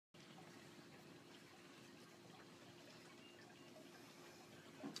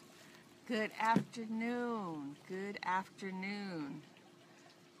Good afternoon. Good afternoon.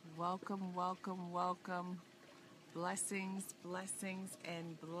 Welcome, welcome, welcome. Blessings, blessings,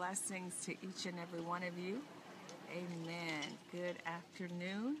 and blessings to each and every one of you. Amen. Good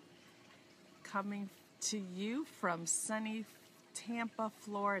afternoon. Coming to you from sunny Tampa,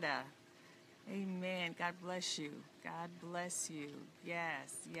 Florida. Amen. God bless you. God bless you.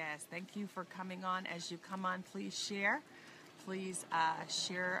 Yes, yes. Thank you for coming on. As you come on, please share. Please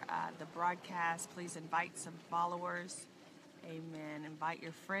share the broadcast. Please invite some followers. Amen. Invite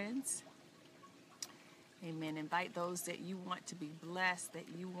your friends. Amen. Invite those that you want to be blessed, that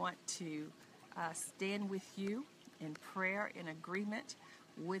you want to stand with you in prayer, in agreement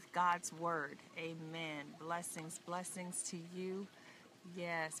with God's word. Amen. Blessings, blessings to you.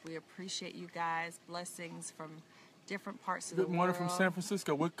 Yes, we appreciate you guys. Blessings from different parts of the world. Good morning from San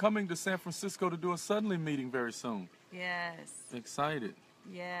Francisco. We're coming to San Francisco to do a Suddenly meeting very soon. Yes. Excited.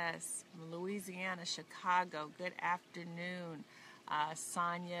 Yes. Louisiana, Chicago. Good afternoon.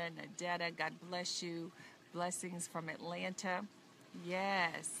 Sonia, Nadetta, God bless you. Blessings from Atlanta.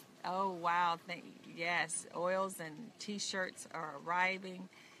 Yes. Oh, wow. Yes. Oils and T-shirts are arriving.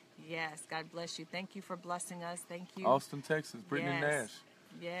 Yes. God bless you. Thank you for blessing us. Thank you. Austin, Texas. Brittany Nash.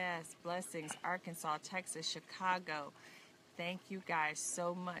 Yes. Blessings. Arkansas, Texas, Chicago. Thank you guys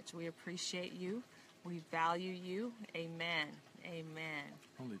so much. We appreciate you. We value you. Amen. Amen.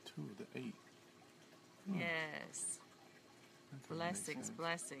 Only 2 of the 8. Yes. Blessings,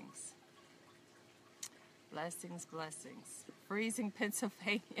 blessings. Blessings, blessings. Freezing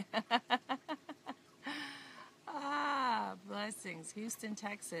Pennsylvania. Blessings. Houston,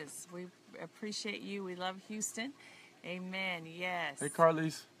 Texas. We appreciate you. We love Houston. Amen. Yes. Hey,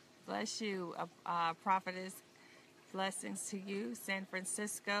 Carlise. Bless you, prophetess. Blessings to you. San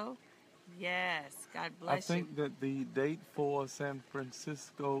Francisco. Yes. God bless you. I think that the date for San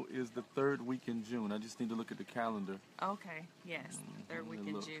Francisco is the 3rd week in June. I just need to look at the calendar. Okay. Yes. 3rd week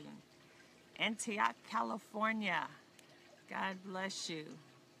in June. Antioch, California. God bless you.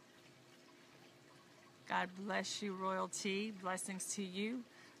 God bless you, royalty. Blessings to you.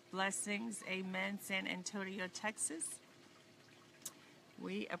 Blessings. Amen. San Antonio, Texas.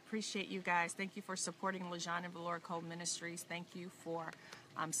 We appreciate you guys. Thank you for supporting LaJean and Valora Cole Ministries. Thank you for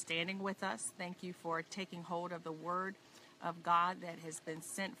standing with us. Thank you for taking hold of the word of God that has been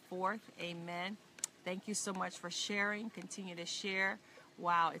sent forth. Amen. Thank you so much for sharing. Continue to share.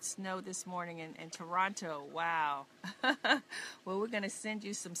 Wow, it snowed this morning in Toronto. Wow. Well, we're going to send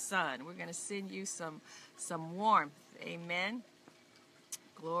you some sun. We're going to send you some warmth. Amen.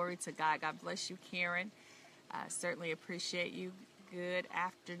 Glory to God. God bless you, Karen. Certainly appreciate you. Good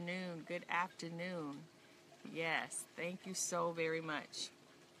afternoon. Good afternoon. Yes. Thank you so very much.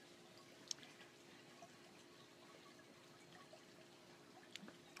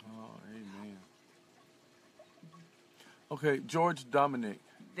 Oh, amen. Okay, George Dominic.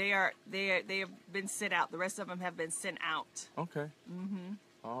 They have been sent out. The rest of them have been sent out. Okay. Mm-hmm.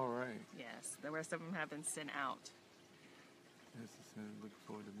 All right. Yes, the rest of them have been sent out. Yes, looking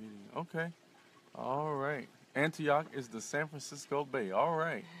forward to meeting you. Okay. All right. Antioch is the San Francisco Bay. All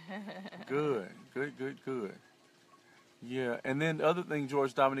right. Good. Yeah, and then the other thing,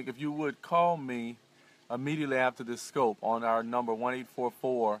 George Dominic, if you would call me immediately after this scope on our number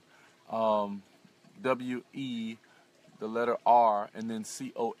 1-844 WE, the letter R, and then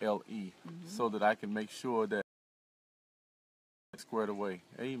COLE, so that I can make sure that it's squared away.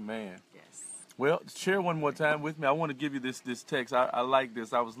 Amen. Yes. Well, share one more time with me. I want to give you this text. I like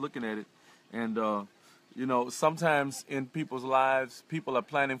this. I was looking at it, and sometimes in people's lives, people are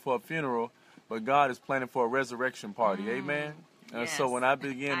planning for a funeral, but God is planning for a resurrection party. Amen. Yes. So when I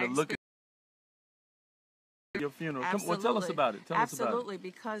began to look at your funeral, tell us about it. Absolutely,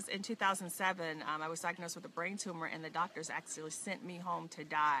 because in 2007, I was diagnosed with a brain tumor, and the doctors actually sent me home to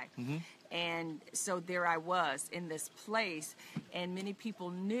die. Mm-hmm. And so there I was in this place, and many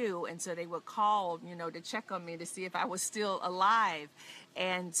people knew, and so they would call, to check on me to see if I was still alive.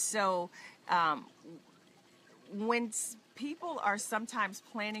 And so when people are sometimes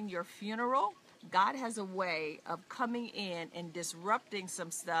planning your funeral, God has a way of coming in and disrupting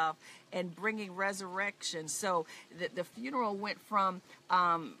some stuff and bringing resurrection. So the funeral went from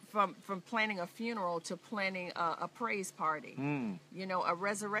planning a funeral to planning a praise party, a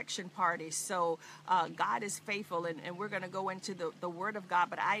resurrection party. So God is faithful, and we're going to go into the Word of God.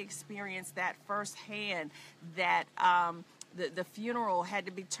 But I experienced that firsthand, that the funeral had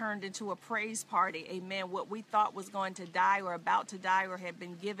to be turned into a praise party. Amen. What we thought was going to die or about to die or had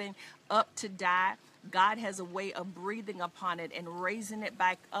been given up to die, God has a way of breathing upon it and raising it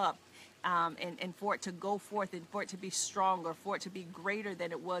back up and for it to go forth and for it to be stronger, for it to be greater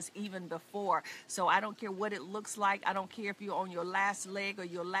than it was even before. So I don't care what it looks like. I don't care if you're on your last leg or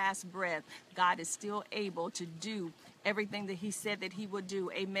your last breath. God is still able to do everything that he said that he would do.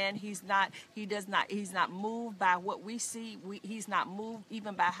 Amen. He's not moved by what we see. He's not moved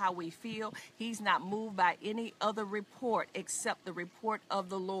even by how we feel. He's not moved by any other report except the report of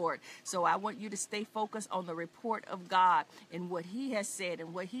the Lord. So I want you to stay focused on the report of God and what he has said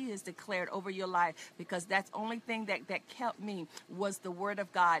and what he has declared over your life, because that's the only thing that kept me was the word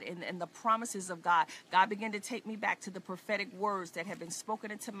of God and the promises of God. God began to take me back to the prophetic words that have been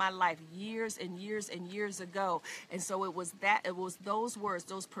spoken into my life years and years and years ago. And so it was those words,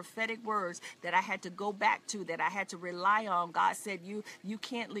 those prophetic words that I had to go back to, that I had to rely on. God said, you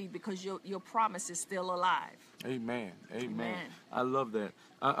can't leave because your promise is still alive. Amen. Amen. Amen. I love that.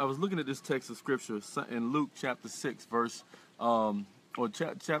 I was looking at this text of scripture in Luke chapter 6, verse,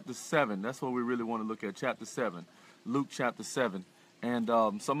 chapter 7. That's what we really want to look at, chapter 7. Luke chapter 7. And so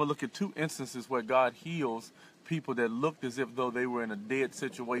I'm going to look at two instances where God heals people that looked as if though they were in a dead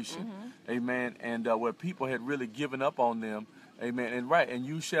situation. Mm-hmm. Amen. And where people had really given up on them. Amen. And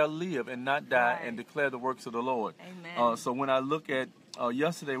you shall live and not die, right, and declare the works of the Lord. Amen. So when I look at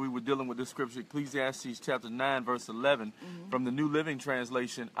yesterday, we were dealing with this scripture, Ecclesiastes chapter 9, verse 11, mm-hmm, from the New Living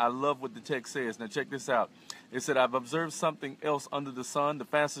Translation. I love what the text says. Now check this out. It said, I've observed something else under the sun. The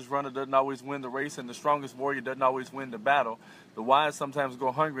fastest runner doesn't always win the race, and the strongest warrior doesn't always win the battle. The wise sometimes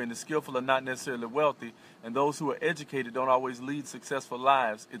go hungry, and the skillful are not necessarily wealthy, and those who are educated don't always lead successful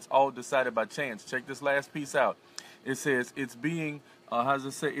lives. It's all decided by chance. Check this last piece out. It says it's being,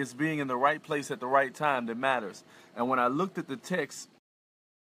 it's being in the right place at the right time that matters. And when I looked at the text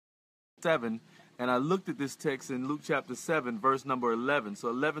 7, and I looked at this text in Luke chapter 7, verse number 11, so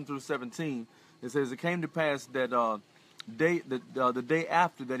 11 through 17, it says, it came to pass that the day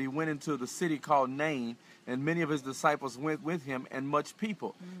after that he went into the city called Nain, and many of his disciples went with him, and much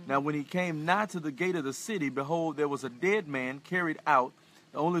people. Now when he came nigh to the gate of the city, behold, there was a dead man carried out,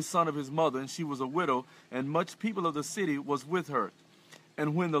 the only son of his mother, and she was a widow, and much people of the city was with her.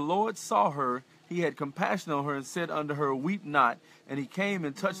 And when the Lord saw her, he had compassion on her, and said unto her, Weep not. And he came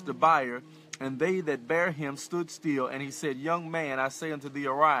and touched the bier, and they that bare him stood still. And he said, Young man, I say unto thee,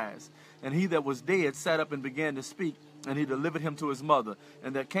 arise. And he that was dead sat up and began to speak, and he delivered him to his mother.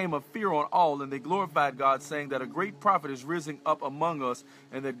 And there came a fear on all, and they glorified God, saying that a great prophet is risen up among us,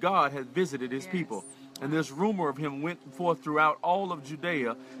 and that God hath visited his people. And this rumor of him went forth throughout all of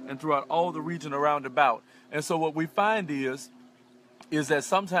Judea and throughout all the region around about. And so what we find is that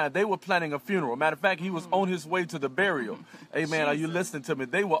sometimes they were planning a funeral. Matter of fact, he was on his way to the burial. Amen. Jesus. Are you listening to me?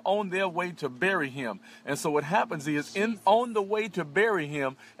 They were on their way to bury him. And so what happens is, on the way to bury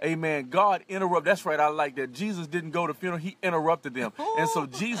him, amen, God interrupted. That's right, I like that. Jesus didn't go to funeral, he interrupted them. And so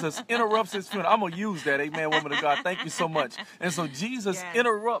Jesus interrupts his funeral. I'm going to use that, amen, woman of God. Thank you so much. And so Jesus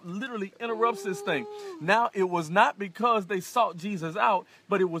literally interrupts this thing. Now, it was not because they sought Jesus out,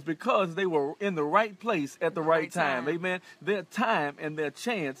 but it was because they were in the right place at the right time. Amen. Their time and their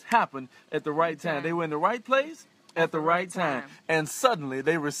chance happened at the right time. They were in the right place at the right time. And suddenly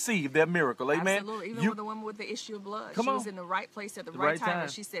they received their miracle. Amen. Absolutely. Even with the woman with the issue of blood. She was in the right place at the right time. And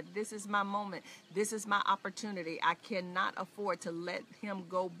she said, this is my moment. This is my opportunity. I cannot afford to let him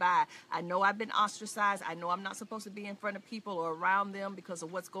go by. I know I've been ostracized. I know I'm not supposed to be in front of people or around them because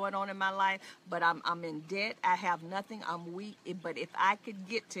of what's going on in my life. But I'm in debt. I have nothing. I'm weak. But if I could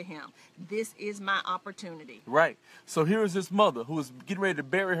get to him, this is my opportunity. Right. So here is this mother who is getting ready to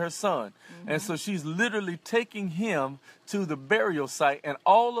bury her son. And so she's literally taking him to the burial site, and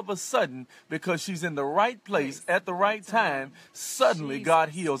all of a sudden, because she's in the right place at the right time, suddenly God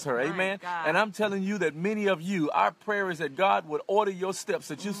heals her. Amen. And I'm telling you that many of you, our prayer is that God would order your steps,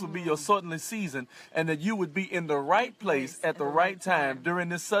 that this would be your suddenly season, and that you would be in the right place at the right time during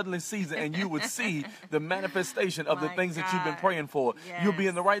this suddenly season, and you would see the manifestation of the things that you've been praying for. You'll be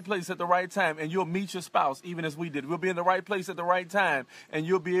in the right place at the right time, and you'll meet your spouse, even as we did. We'll be in the right place at the right time, and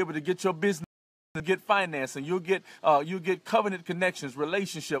you'll be able to get your business, get financing, you'll get covenant connections,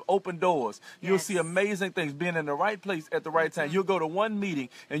 relationship, open doors. You'll see amazing things being in the right place at the right time. You'll go to one meeting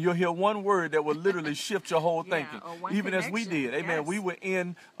and you'll hear one word that will literally shift your whole thinking. Even as we did. Amen. We were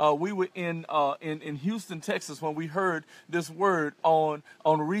in Houston, Texas, when we heard this word on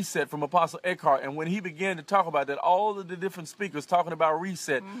reset from Apostle Eckhart, and when he began to talk about that, all of the different speakers talking about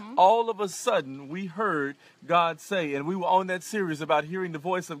reset, all of a sudden we heard God say, and we were on that series about hearing the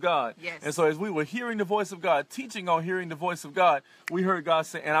voice of God. And so as we were were hearing the voice of God, teaching on hearing the voice of God, we heard God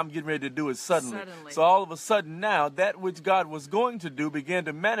say, and I'm getting ready to do it suddenly. So all of a sudden now, that which God was going to do began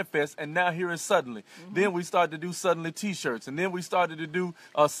to manifest, and now here is suddenly. Then we started to do suddenly T-shirts, and then we started to do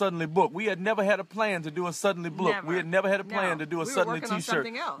a suddenly book. We had never had a plan to do a suddenly book. We had never had a plan to do a suddenly T-shirt.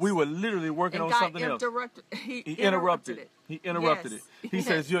 We were literally working on something else. He interrupted it. He interrupted it. He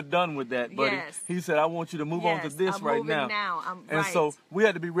says, you're done with that, buddy. He said, I want you to move on to this right now. And so we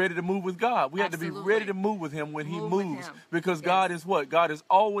had to be ready to move with God. We had to be ready to move with him when he moves. Because God is what? God is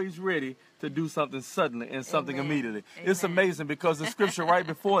always ready to do something suddenly and something immediately. It's amazing because the scripture right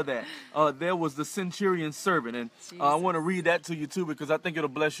before that, there was the centurion servant. And I want to read that to you too because I think it'll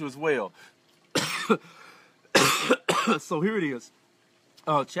bless you as well. So here it is.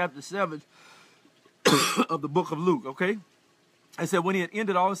 Chapter 7 of the book of Luke, okay? It said, when he had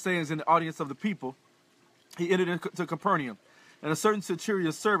ended all his sayings in the audience of the people, he entered into Capernaum. And a certain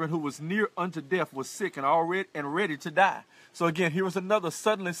centurion servant who was near unto death was sick and ready to die. So again, here was another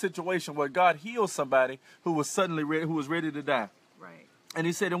suddenly situation where God healed somebody who was ready to die. Right. And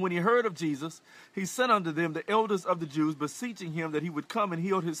he said, and when he heard of Jesus, he sent unto them the elders of the Jews, beseeching him that he would come and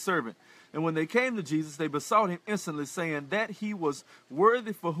heal his servant. And when they came to Jesus, they besought him instantly, saying that he was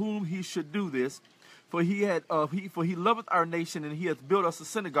worthy for whom he should do this. For he loveth our nation, and he hath built us a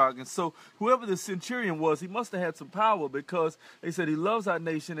synagogue. And so whoever the centurion was, he must have had some power because they said he loves our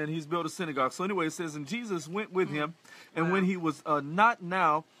nation and he's built a synagogue. So anyway, it says, and Jesus went with him, and when he was not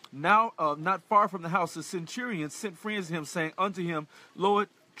far from the house, the centurion sent friends to him, saying unto him, Lord,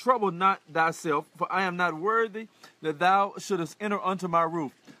 trouble not thyself, for I am not worthy that thou shouldest enter unto my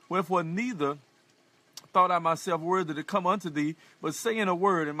roof. Wherefore neither thought I myself worthy to come unto thee, but say in a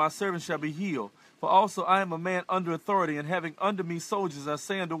word, and my servant shall be healed. For also I am a man under authority, and having under me soldiers, I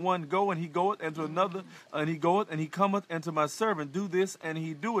say unto one, go, and he goeth, and to another, and he goeth, and he cometh, and to my servant, do this, and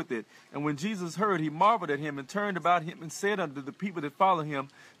he doeth it. And when Jesus heard, he marveled at him, and turned about him, and said unto the people that follow him,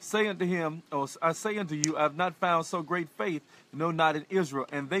 say unto him, I say unto you, I have not found so great faith, no, not in Israel.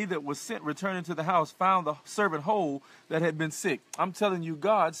 And they that were sent, returning to the house, found the servant whole that had been sick. I'm telling you,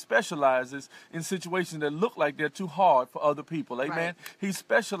 God specializes in situations that look like they're too hard for other people. Amen. Right. He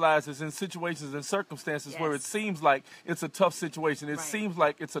specializes in situations and circumstances where it seems like it's a tough situation. It seems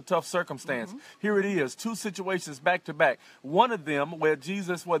like it's a tough circumstance. Here it is, two situations back to back. One of them where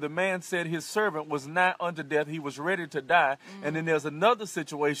the man said his servant was nigh unto death, he was ready to die. And then there's another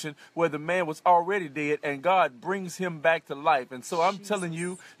situation where the man was already dead and God brings him back to life. And so I'm telling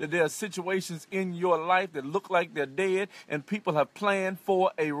you that there are situations in your life that look like they're dead, and people have planned for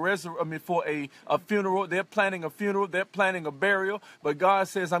a funeral. They're planning a funeral. They're planning a burial. But God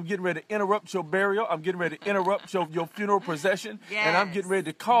says, I'm getting ready to interrupt your burial. I'm getting ready to interrupt your funeral procession. And I'm getting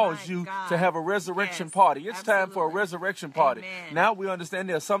ready to cause you to have a resurrection party. It's time for a resurrection party. Now we understand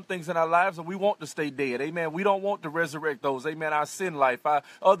there are some things in our lives that we want to stay dead. Amen. We don't want to resurrect those. Amen. Our sin life, our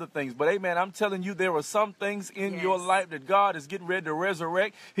other things. But amen, I'm telling you, there are some things in your life that God is getting ready to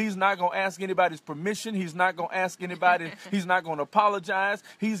resurrect. He's not going to ask anybody's permission. He's not going to ask anybody. He's not going to apologize.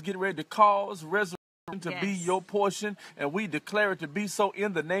 He's getting ready to cause resurrection to be your portion, and we declare it to be so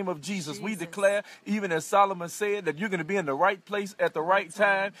in the name of Jesus. We declare, even as Solomon said, that you're going to be in the right place at the right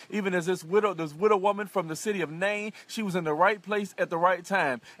time. Even as this widow woman from the city of Nain, she was in the right place at the right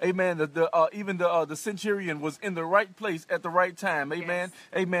time. Amen. Even the centurion was in the right place at the right time. Amen.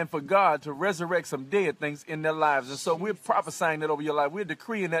 Amen. For God to resurrect some dead things in their lives. And so we're prophesying that over your life. We're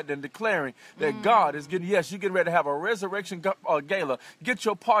decreeing that and declaring that God is getting, you're getting ready to have a resurrection gala. Get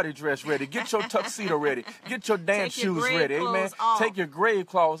your party dress ready. Get your tuxedo ready. Get your dance shoes ready. Amen. Take your grave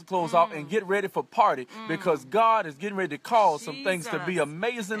clothes off and get ready for party, because God is getting ready to cause some things to be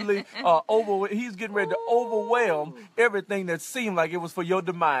amazingly He's getting ready to overwhelm everything that seemed like it was for your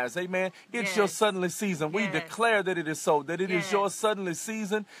demise. Amen. It's your suddenly season. We declare that it is so, that it is your suddenly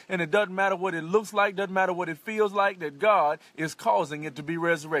season, and it doesn't matter what it looks like, doesn't matter what it feels like, that God is causing it to be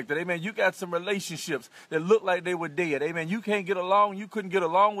resurrected. Amen. You got some relationships that look like they were dead. Amen. You can't get along. You couldn't get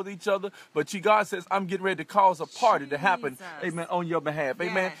along with each other, but God says, I'm getting ready to cause a party to happen, amen, on your behalf.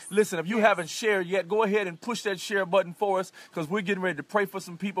 Amen. Listen, if you haven't shared yet, go ahead and push that share button for us, because we're getting ready to pray for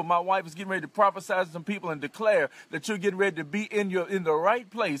some people. My wife is getting ready to prophesy to some people and declare that you're getting ready to be in the right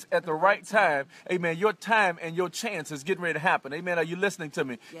place at the right time. Amen. Your time and your chance is getting ready to happen. Amen. Are you listening to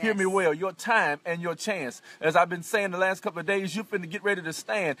me? Hear me well. Your time and your chance. As I've been saying the last couple of days, you're finna get ready to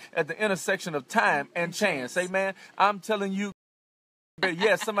stand at the intersection of time and chance. Amen. I'm telling you,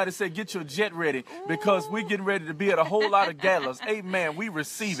 Yes, somebody said get your jet ready because we're getting ready to be at a whole lot of galas. Amen. We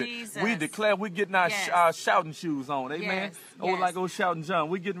receive Jesus. it. We declare we're getting our, Yes. our shouting shoes on. Amen. Yes. Oh, Yes. like old shouting John.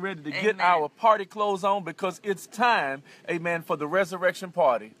 We're getting ready to get Amen. our party clothes on because it's time, amen, for the resurrection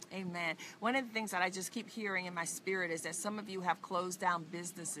party. Amen. One of the things that I just keep hearing in my spirit is that some of you have closed down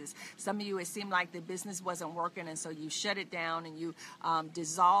businesses. Some of you, it seemed like the business wasn't working, and so you shut it down and you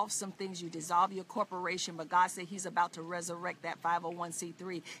dissolve some things. You dissolve your corporation, but God said He's about to resurrect that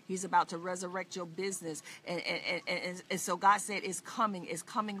 501c3. He's about to resurrect your business. And so God said it's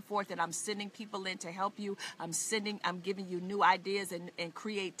coming forth, and I'm sending people in to help you. I'm giving you new ideas and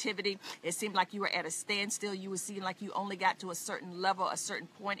creativity. It seemed like you were at a standstill. You were seeing like you only got to a certain level, a certain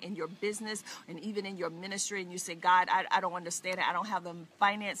point in your business and even in your ministry. And you say, God, I don't understand it. I don't have the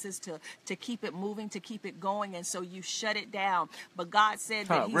finances to keep it moving, to keep it going. And so you shut it down. But God said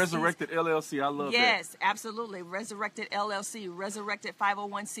that Resurrected LLC. I love that. Yes, absolutely. Resurrected LLC, resurrected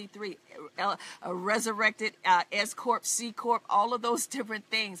 501c3, resurrected S Corp, C Corp, all of those different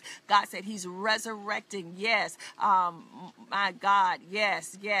things. God said He's resurrecting. Yes. My God.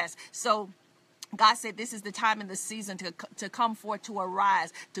 Yes. Yes. So God said this is the time in the season to come forth, to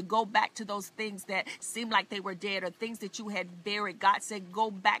arise, to go back to those things that seemed like they were dead or things that you had buried. God said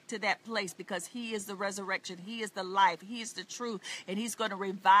go back to that place because He is the resurrection. He is the life. He is the truth. And He's going to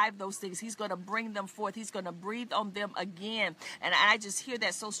revive those things. He's going to bring them forth. He's going to breathe on them again. And I just hear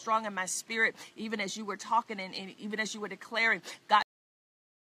that so strong in my spirit, even as you were talking and even as you were declaring, God,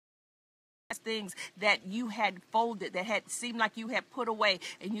 things that you had folded, that had seemed like you had put away,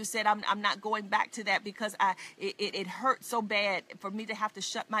 and you said, I'm not going back to that because it hurt so bad for me to have to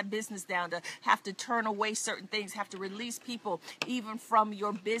shut my business down, to have to turn away certain things, have to release people even from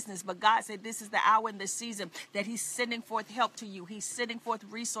your business. But God said this is the hour in this season that He's sending forth help to you. He's sending forth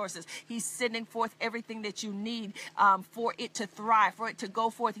resources. He's sending forth everything that you need for it to thrive, for it to go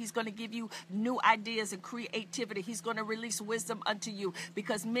forth. He's going to give you new ideas and creativity. He's going to release wisdom unto you,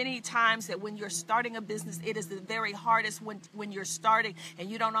 because many times that when you're starting a business, it is the very hardest when you're starting and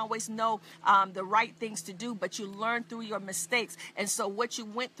you don't always know the right things to do, but you learn through your mistakes. And so what you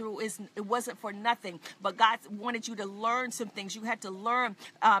went through it wasn't for nothing, but God wanted you to learn some things. You had to learn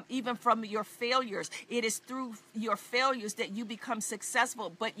even from your failures. It is through your failures that you become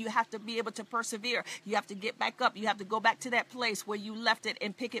successful, but you have to be able to persevere. You have to get back up. You have to go back to that place where you left it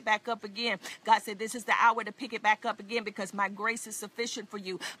and pick it back up again. God said this is the hour to pick it back up again because my grace is sufficient for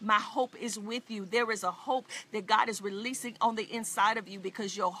you. My hope is with you. There is a hope that God is releasing on the inside of you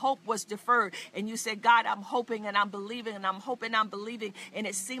because your hope was deferred. And you said, God, I'm hoping and I'm believing and I'm hoping I'm believing. And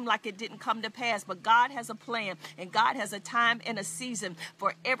it seemed like it didn't come to pass. But God has a plan and God has a time and a season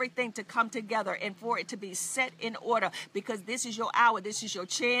for everything to come together and for it to be set in order, because this is your hour. This is your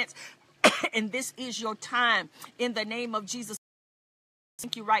chance. And this is your time. In the name of Jesus,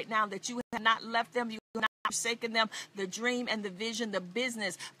 thank you right now that you have not left them. You have not forsaken them, the dream and the vision, the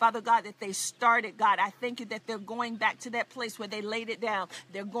business, Father God, that they started. God, I thank you that they're going back to that place where they laid it down.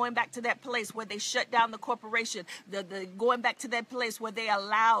 They're going back to that place where they shut down the corporation. They're going back to that place where they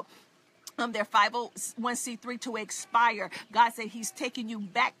allowed their 501c3 to expire. God said He's taking you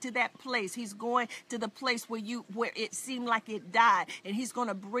back to that place. He's going to the place where it seemed like it died, and He's going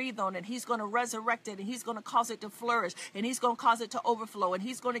to breathe on it. He's going to resurrect it, and He's going to cause it to flourish, and He's going to cause it to overflow, and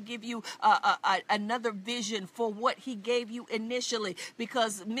He's going to give you another vision for what He gave you initially,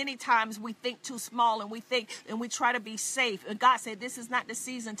 because many times we think too small and we try to be safe. And God said this is not the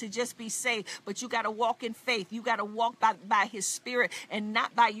season to just be safe, but you got to walk in faith. You got to walk by His Spirit and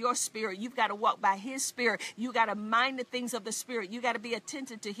not by your spirit. You've got to walk by His Spirit. You got to mind the things of the Spirit. You got to be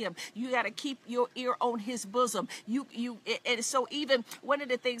attentive to Him. You got to keep your ear on His bosom. And so even one of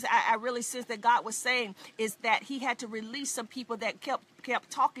the things I really sense that God was saying is that He had to release some people that kept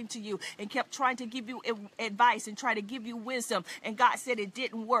talking to you and kept trying to give you advice and try to give you wisdom. And God said it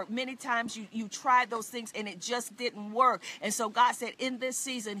didn't work. Many times you tried those things and it just didn't work. And so God said in this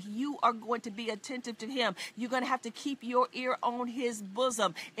season, you are going to be attentive to Him. You're going to have to keep your ear on His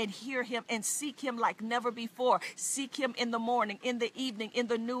bosom and hear Him and seek Him like never before. Seek Him in the morning, in the evening, in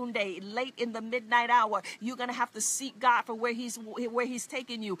the noonday, late in the midnight hour. You're going to have to seek God for where He's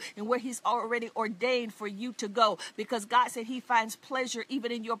taking you and where He's already ordained for you to go, because God said He finds pleasure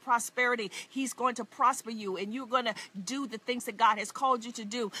even in your prosperity. He's going to prosper you, and you're going to do the things that God has called you to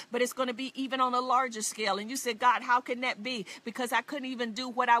do, but it's going to be even on a larger scale. And you said, God, how can that be? Because I couldn't even do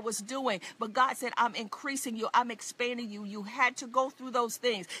what I was doing. But God said, I'm increasing you. I'm expanding you. You had to go through those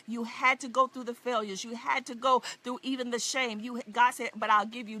things. You had to go through the failures. You had to go through even the shame. God said, but I'll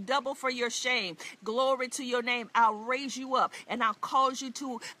give you double for your shame. Glory to your name. I'll raise you up, and I called you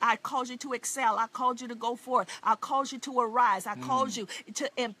to excel. I called you to go forth. I called you to arise. I called you you to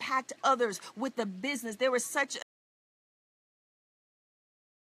impact others with the business. There is such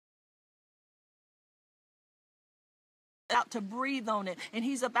out to breathe on it, and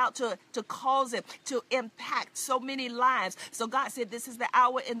he's about to cause it to impact so many lives. So God said, this is the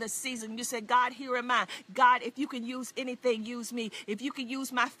hour in the season. You said, God, here am I. God, if you can use anything, use me. If you can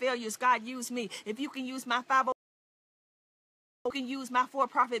use my failures, God, use me. If you can use my 501c, you can use my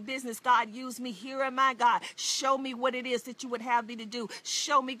for-profit business, God, use me. Here am I, God. Show me what it is that you would have me to do.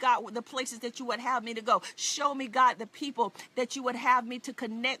 Show me, God, the places that you would have me to go. Show me, God, the people that you would have me to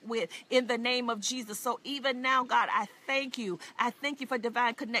connect with in the name of Jesus. So even now, God, I thank you. I thank you for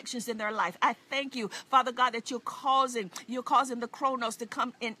divine connections in their life. I thank you, Father God, that you're causing the chronos to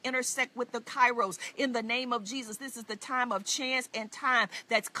come and intersect with the kairos in the name of Jesus. This is the time of chance and time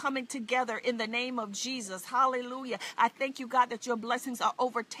that's coming together in the name of Jesus. Hallelujah. I thank you, God, that your blessings are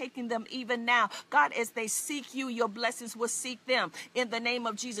overtaking them even now. God, as they seek you, your blessings will seek them in the name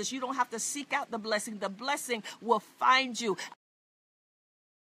of Jesus. You don't have to seek out the blessing. The blessing will find you.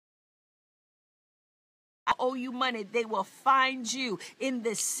 I owe you money. They will find you in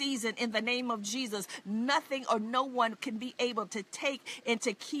this season in the name of Jesus. Nothing or no one can be able to take and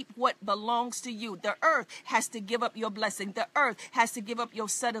to keep what belongs to you. The earth has to give up your blessing. The earth has to give up your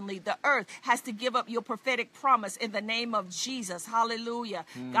suddenly. The earth has to give up your prophetic promise in the name of Jesus. Hallelujah.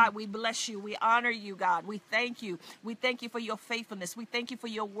 God, we bless you. We honor you, God. We thank you. We thank you for your faithfulness. We thank you for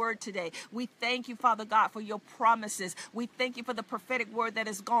your word today. We thank you, Father God, for your promises. We thank you for the prophetic word that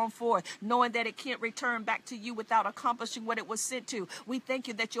has gone forth, knowing that it can't return back to you without accomplishing what it was sent to. We thank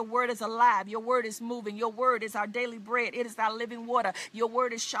you that your word is alive. Your word is moving. Your word is our daily bread. It is our living water. Your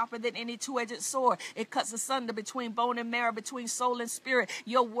word is sharper than any two-edged sword. It cuts asunder between bone and marrow, between soul and spirit.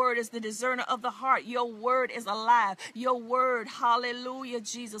 Your word is the discerner of the heart. Your word is alive. Your word, hallelujah,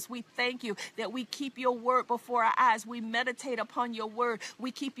 Jesus. We thank you that we keep your word before our eyes. We meditate upon your word.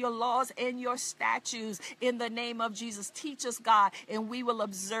 We keep your laws and your statutes in the name of Jesus. Teach us, God, and we will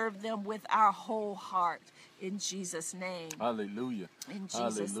observe them with our whole heart. In Jesus' name. Hallelujah. In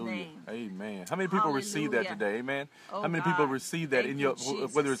Jesus' Hallelujah. name. Amen. How many people receive that today? Amen. Oh, How many God. people receive that Thank in you, your,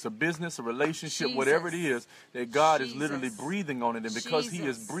 Jesus. whether it's a business, a relationship, Jesus. whatever it is, that God is Jesus. literally breathing on it. And because He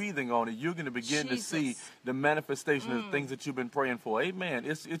is Jesus. breathing on it, you're going to begin to see Jesus. the manifestation of the things that you've been praying for. Amen.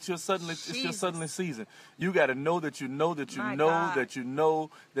 It's your suddenly season. You got to know that you know that you My know God. that you know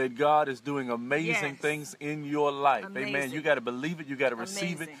that God is doing amazing Yes. things in your life. Amazing. Amen. You got to believe it. You got to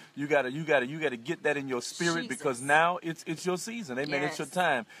receive it. Amazing. You got to get that in your spirit, Jesus. because now it's your season. Amen. Yes. It's your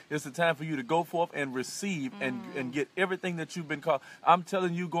time. It's the time for you to go forth and receive and get everything that you've been called. I'm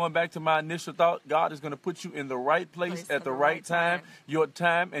telling you, going back to my initial thought, God is going to put you in the right place at the right time. Your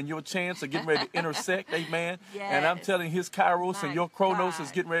time and your chance are getting ready to intersect. Amen. Yes. And I'm telling His Kairos My and your Chronos God.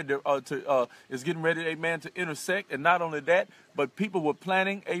 is getting ready amen, to intersect. And not only that, but people were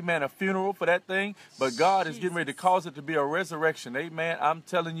planning, amen, a funeral for that thing. But God is getting ready to cause it to be a resurrection. Amen. I'm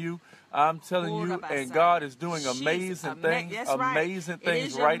telling you, and God is doing amazing things, amazing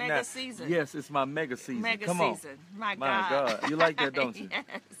things right now. Season. Yes, it's my mega season. Mega Come on. season. My God. You like that, don't you? Yes.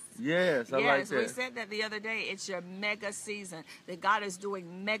 Yes, I like that. We said that the other day. It's your mega season. That God is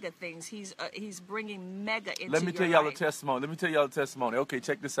doing mega things. He's bringing mega into your life. Let me tell y'all a testimony. Okay,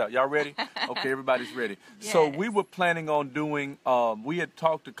 check this out. Y'all ready? Okay, everybody's ready. Yes. So we were planning on doing. We had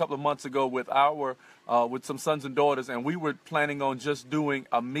talked a couple of months ago with with some sons and daughters, and we were planning on just doing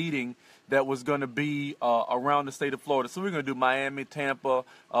a meeting that was going to be around the state of Florida. So we're going to do Miami, Tampa,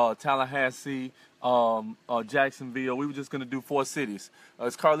 Tallahassee, Jacksonville. We were just going to do 4 cities.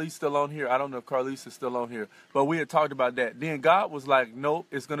 Is Carlise still on here? I don't know if Carlise is still on here. But we had talked about that. Then God was like, nope,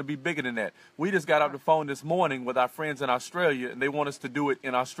 it's going to be bigger than that. We just got off the phone this morning with our friends in Australia, and they want us to do it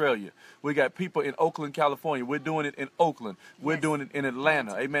in Australia. We got people in Oakland, California. We're doing it in Oakland. We're doing it in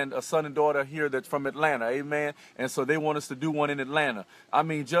Atlanta. Amen. A son and daughter here that's from Atlanta. Amen. And so they want us to do one in Atlanta. I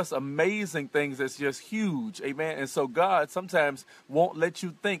mean, just amazing things that's just huge. Amen. And so God sometimes won't let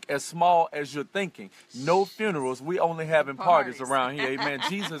you think as small as you're thinking. No funerals. We only having parties around here. Amen.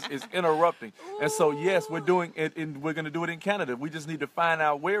 Jesus is interrupting. And so, yes, we're doing it. We're going to do it in Canada. We just need to find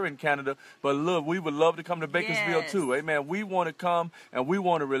out where in Canada. But look, we would love to come to Bakersfield too. Amen. We want to come and we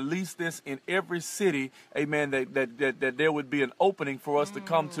want to release this in every city. Amen. That there would be an opening for us to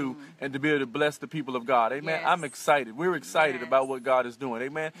come to and to be able to bless the people of God. Amen. Yes. I'm excited. We're excited about what God is doing.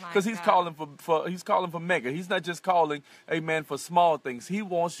 Amen. Because He's calling for mega. He's not just calling, amen, for small things. He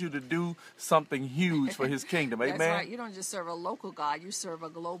wants you to do something huge for His kingdom. Amen. That's right. You don't just serve a local God. You serve a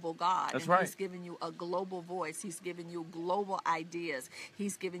global God. That's and right. He's giving you a global voice. He's giving you global ideas.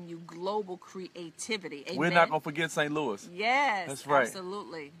 He's giving you global creativity. Amen. We're not going to forget St. Louis. Yes. That's right.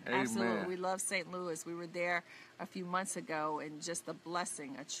 Absolutely. Amen. Absolutely. We love St. Louis. We were there a few months ago, and just a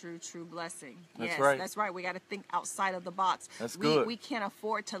blessing, a true blessing. That's yes, right. That's right. We got to think outside of the box. That's good. We can't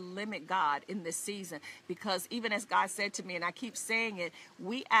afford to limit God in this season, because even as God said to me, and I keep saying it,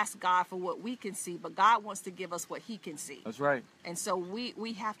 we ask God for what we can see, but God wants to give us what he can see. That's right. And so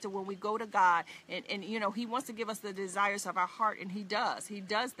we have to, when we go to God, and you know, he wants to give us the desires of our heart, and he does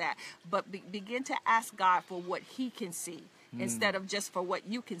that. But begin to ask God for what he can see, instead of just for what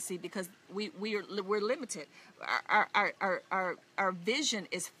you can see, because we're limited. Our vision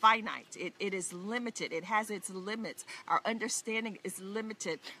is finite. It is limited. It has its limits. Our understanding is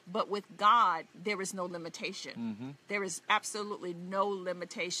limited. But with God, there is no limitation. There is absolutely no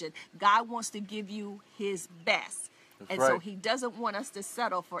limitation. God wants to give you his best. That's and right. so he doesn't want us to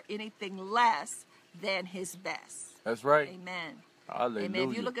settle for anything less than his best. That's right. Amen. Hallelujah. Amen.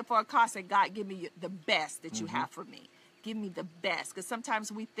 If you're looking for a car, say, God, give me the best that you have for me. Give me the best. Because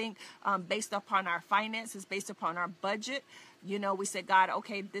sometimes we think based upon our finances, based upon our budget, you know, we say, God,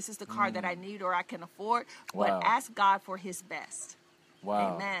 okay, this is the car that I need or I can afford. Wow. But ask God for his best.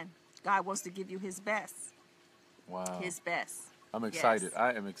 Wow. Amen. God wants to give you his best. Wow. His best. I'm excited. Yes.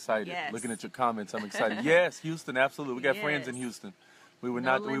 I am excited. Yes. Looking at your comments, I'm excited. Yes, Houston, absolutely. We got friends in Yes. Houston. We were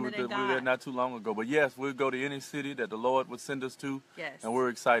No not we were limit in there God. not too long ago. But yes, we'll go to any city that the Lord would send us to. Yes. And we're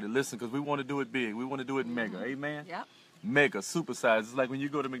excited. Listen, because we want to do it big. We want to do it mega. Amen. Yep. Mega, super size. It's like when you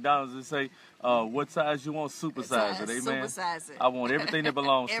go to McDonald's and say, what size you want, super size it. Amen. Supersize it. I want everything that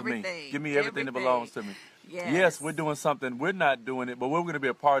belongs to me. Everything. Give me everything that belongs to me. Yes. We're doing something. We're not doing it, but we're going to be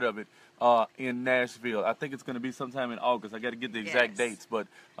a part of it in Nashville. I think it's going to be sometime in August. I got to get the exact dates, but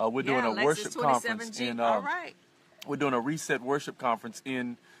we're doing a Lexus worship conference 27G. in. All right. We're doing a reset worship conference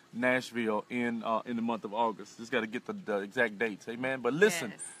in Nashville in the month of August. Just got to get the exact dates. Amen. But listen.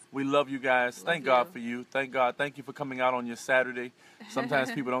 Yes. We love you guys. Thank God you. for you. Thank God. Thank you for coming out on your Saturday. Sometimes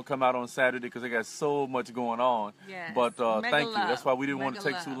people don't come out on Saturday because they got so much going on. Yes. But Mega thank you. love. That's why we didn't want to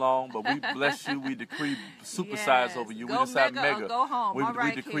Mega take too love. long. But we bless you. We decree supersize Yes. over you. Go We decide mega or mega. go home. We, All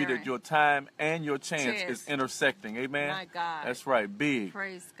right, we decree Karen. that your time and your chance Cheers. is intersecting. Amen. My God. That's right. Big.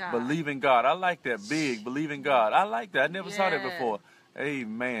 Praise God. Believe in God. I like that. Big. Believe in God. I like that. I never saw that Yeah. before.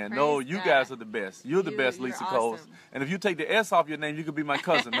 Amen. Praise No, you God. guys are the best. You're the best, You're Lisa Coles. awesome. And if you take the S off your name, you could be my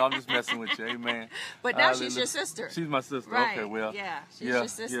cousin. No, I'm just messing with you. Amen. But now she's Hallelujah. your sister. She's my sister. Right. Okay, well. Yeah, she's your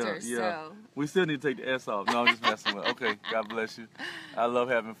sister. So. We still need to take the S off. No, I'm just messing with. Okay, God bless you. I love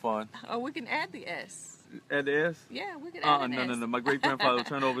having fun. Oh, we can add the S. Add the S? Yeah, we can add an S. No. My great grandfather will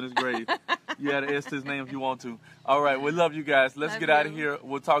turn over in his grave. You add an S to his name if you want to. All right, we love you guys. Let's Love get out of you. here.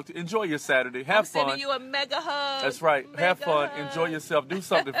 We'll talk to. Enjoy your Saturday. Have I'm fun. sending you a mega hug. That's right. Have Mega fun. hug. Enjoy yourself. Do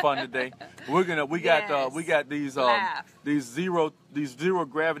something fun today. We Yes. got these Laugh. these zero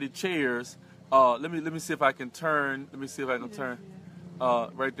gravity chairs. Let me see if I can turn. Let me see if I can turn.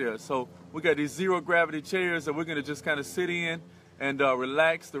 Right there. So we got these zero gravity chairs that we're gonna just kind of sit in and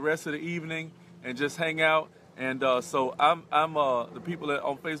relax the rest of the evening and just hang out. And so I'm the people that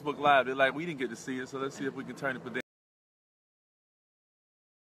on Facebook Live, they're like, we didn't get to see it, so let's see if we can turn it for them.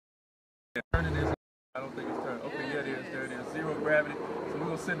 Turning this, I don't think it's turned. Okay, yeah, it is. There it is. Zero gravity. So we're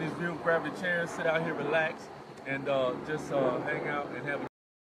gonna sit in these zero gravity chairs, sit out here, relax, and just hang out and have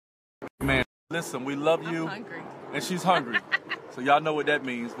a man. Listen, we love you. I'm hungry. And she's hungry. So y'all know what that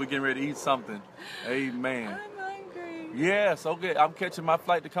means. We're getting ready to eat something. Amen. I'm hungry. Yes, okay. I'm catching my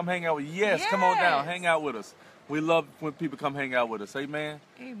flight to come hang out with you. Yes, come on down. Yes. Hang out with us. We love when people come hang out with us. Amen.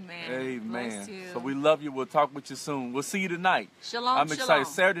 Amen. Amen. Bless you. So we love you. We'll talk with you soon. We'll see you tonight. Shalom, I'm excited. shalom.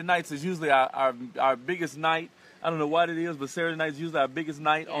 Saturday nights is usually our biggest night. I don't know what it is, but Saturday night is usually our biggest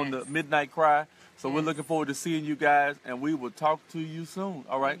night on the Yes. Midnight Cry. So we're Yes. looking forward to seeing you guys, and we will talk to you soon.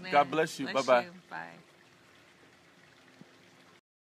 All right. Amen. God bless you. Bless Bye-bye. you. Bye.